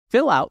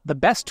Fillout, the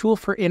best tool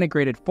for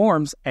integrated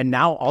forms, and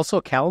now also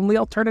a Calendly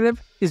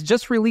alternative, is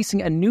just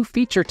releasing a new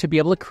feature to be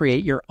able to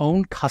create your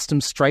own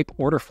custom Stripe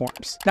order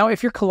forms. Now,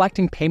 if you're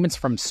collecting payments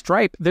from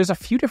Stripe, there's a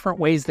few different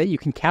ways that you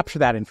can capture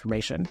that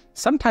information.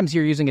 Sometimes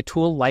you're using a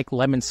tool like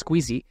Lemon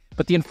Squeezy,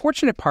 but the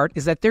unfortunate part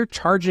is that they're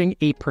charging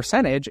a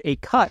percentage, a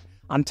cut,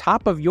 on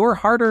top of your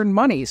hard-earned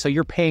money, so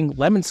you're paying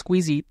Lemon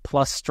Squeezy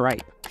plus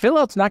Stripe.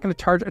 Fillout's not going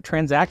to charge a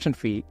transaction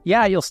fee.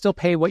 Yeah, you'll still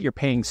pay what you're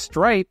paying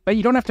Stripe, but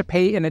you don't have to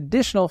pay an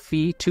additional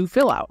fee to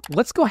Fillout.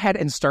 Let's go ahead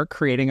and start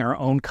creating our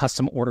own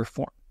custom order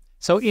form.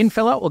 So in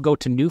Fillout, we'll go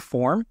to New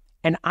Form,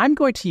 and I'm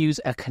going to use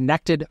a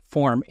connected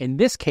form in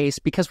this case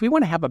because we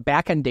want to have a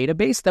backend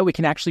database that we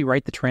can actually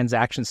write the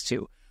transactions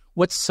to.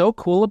 What's so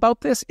cool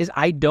about this is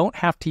I don't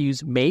have to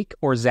use Make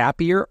or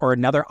Zapier or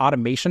another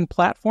automation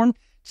platform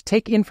to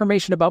take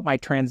information about my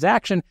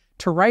transaction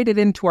to write it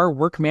into our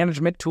work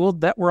management tool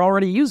that we're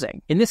already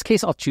using. In this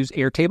case, I'll choose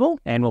Airtable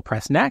and we'll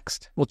press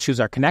Next. We'll choose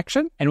our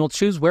connection and we'll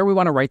choose where we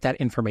want to write that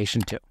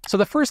information to. So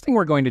the first thing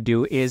we're going to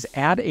do is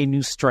add a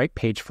new Stripe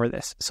page for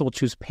this. So we'll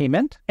choose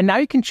Payment. And now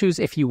you can choose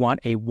if you want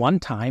a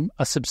one-time,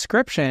 a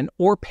subscription,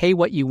 or pay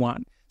what you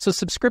want. So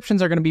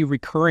subscriptions are going to be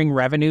recurring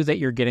revenue that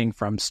you're getting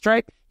from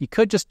Stripe. You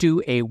could just do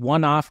a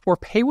one-off, or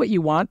pay what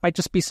you want. Might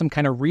just be some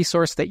kind of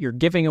resource that you're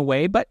giving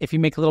away, but if you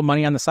make a little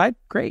money on the side,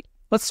 great.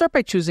 Let's start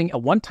by choosing a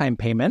one-time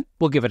payment.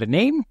 We'll give it a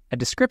name, a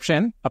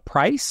description, a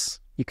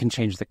price. You can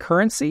change the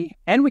currency,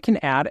 and we can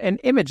add an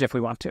image if we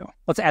want to.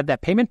 Let's add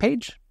that payment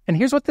page. And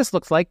here's what this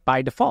looks like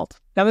by default.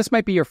 Now, this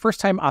might be your first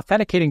time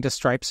authenticating to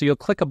Stripe, so you'll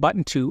click a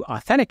button to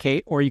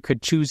authenticate, or you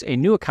could choose a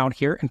new account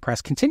here and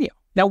press continue.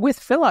 Now with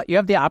Fillout, you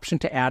have the option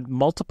to add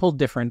multiple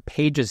different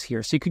pages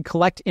here. So you could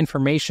collect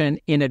information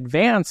in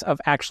advance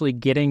of actually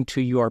getting to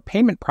your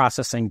payment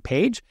processing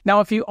page. Now,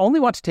 if you only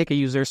want to take a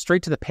user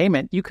straight to the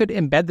payment, you could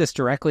embed this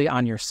directly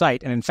on your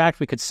site. And in fact,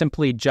 we could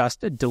simply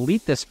just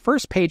delete this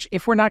first page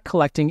if we're not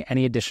collecting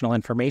any additional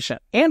information.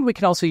 And we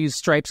can also use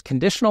Stripe's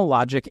conditional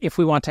logic if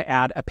we want to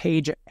add a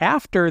page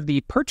after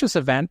the purchase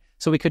event.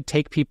 So we could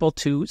take people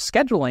to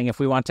scheduling if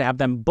we want to have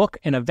them book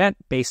an event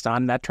based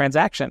on that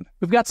transaction.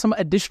 We've got some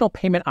additional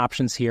payment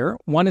options here.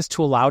 One is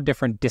to allow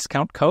different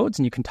discount codes,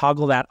 and you can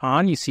toggle that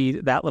on. You see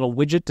that little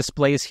widget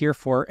displays here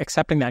for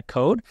accepting that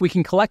code. We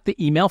can collect the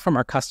email from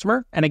our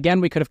customer. And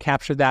again, we could have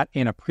captured that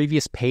in a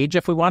previous page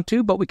if we want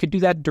to, but we could do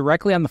that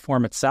directly on the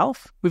form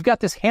itself. We've got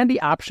this handy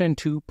option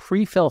to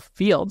pre-fill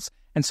fields.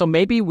 And so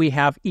maybe we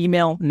have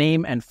email,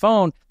 name, and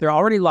phone. They're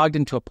already logged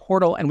into a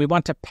portal, and we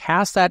want to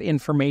pass that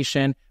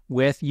information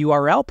with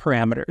URL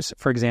parameters,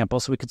 for example.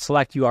 So we could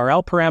select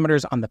URL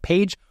parameters on the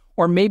page,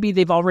 or maybe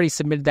they've already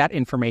submitted that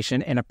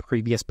information in a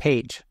previous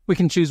page. We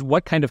can choose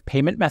what kind of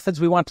payment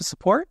methods we want to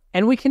support,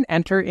 and we can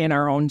enter in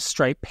our own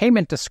Stripe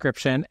payment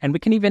description, and we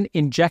can even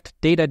inject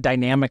data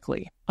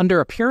dynamically. Under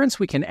Appearance,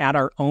 we can add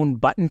our own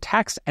button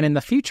text, and in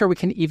the future, we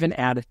can even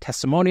add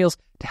testimonials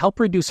to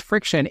help reduce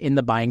friction in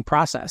the buying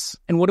process.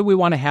 And what do we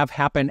want to have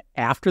happen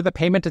after the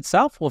payment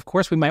itself? Well, of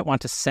course, we might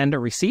want to send a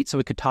receipt, so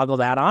we could toggle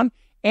that on.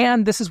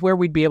 And this is where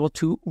we'd be able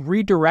to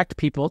redirect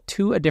people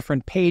to a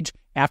different page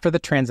after the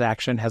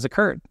transaction has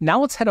occurred. Now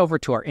let's head over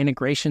to our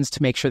integrations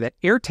to make sure that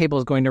Airtable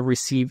is going to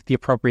receive the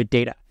appropriate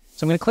data.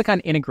 So I'm going to click on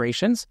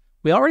Integrations.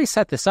 We already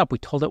set this up. We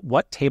told it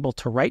what table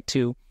to write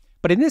to.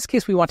 But in this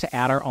case, we want to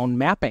add our own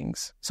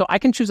mappings. So I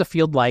can choose a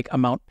field like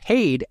amount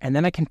paid, and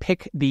then I can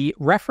pick the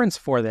reference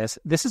for this.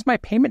 This is my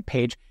payment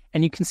page,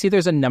 and you can see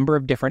there's a number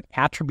of different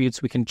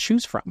attributes we can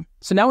choose from.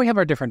 So now we have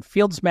our different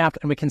fields mapped,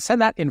 and we can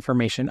send that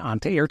information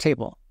onto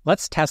Airtable.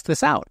 Let's test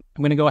this out.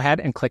 I'm going to go ahead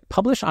and click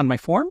Publish on my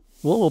form.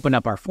 We'll open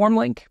up our form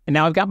link, and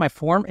now I've got my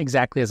form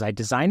exactly as I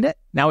designed it.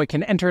 Now we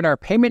can enter in our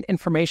payment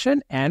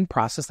information and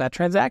process that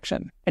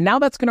transaction. And now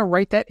that's going to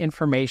write that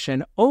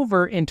information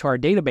over into our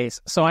database.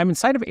 So I'm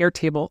inside of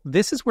Airtable.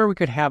 This is where we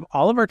could have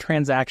all of our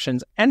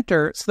transactions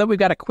enter so that we've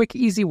got a quick,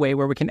 easy way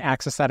where we can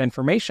access that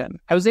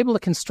information. I was able to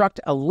construct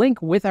a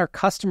link with our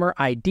customer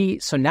ID,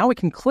 so now we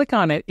can click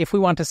on it if we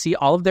want to see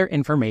all of their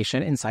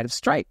information inside of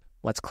Stripe.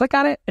 Let's click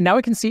on it, and now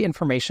we can see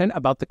information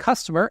about the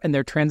customer and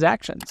their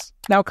transactions.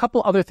 Now, a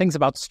couple other things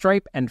about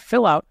Stripe and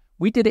Fillout.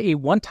 We did a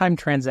one-time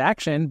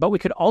transaction, but we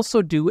could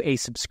also do a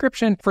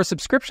subscription. For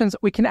subscriptions,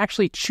 we can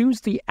actually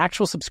choose the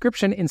actual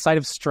subscription inside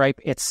of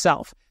Stripe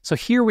itself. So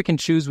here we can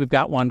choose, we've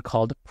got one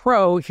called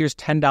Pro. Here's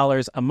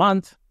 $10 a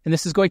month, and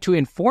this is going to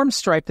inform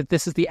Stripe that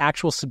this is the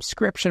actual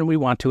subscription we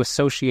want to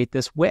associate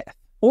this with.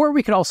 Or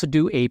we could also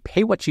do a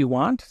pay what you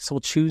want. So we'll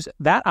choose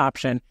that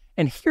option.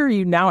 And here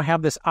you now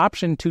have this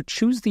option to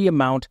choose the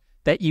amount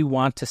that you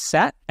want to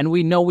set. And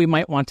we know we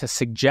might want to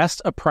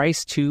suggest a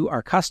price to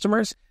our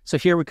customers. So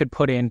here we could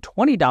put in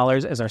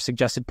 $20 as our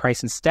suggested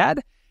price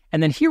instead.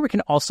 And then here we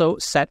can also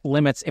set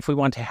limits if we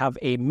want to have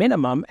a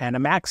minimum and a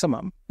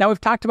maximum. Now we've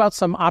talked about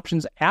some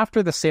options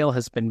after the sale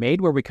has been made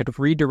where we could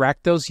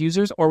redirect those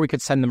users or we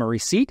could send them a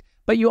receipt,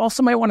 but you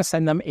also might want to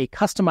send them a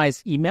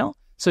customized email.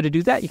 So to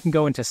do that, you can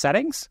go into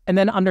Settings, and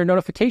then under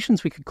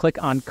Notifications, we could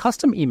click on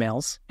Custom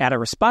Emails, add a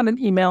respondent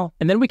email,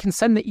 and then we can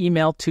send the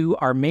email to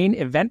our main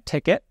event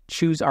ticket,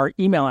 choose our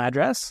email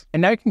address,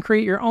 and now you can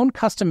create your own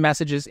custom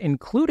messages,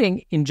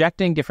 including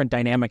injecting different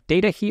dynamic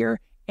data here,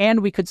 and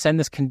we could send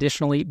this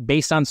conditionally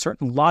based on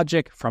certain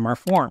logic from our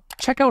form.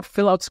 Check out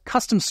Fillout's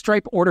custom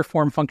Stripe order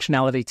form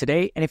functionality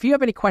today, and if you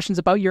have any questions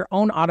about your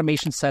own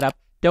automation setup,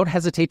 don't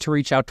hesitate to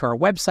reach out to our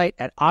website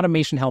at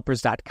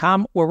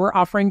automationhelpers.com, where we're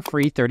offering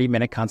free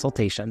 30-minute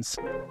consultations.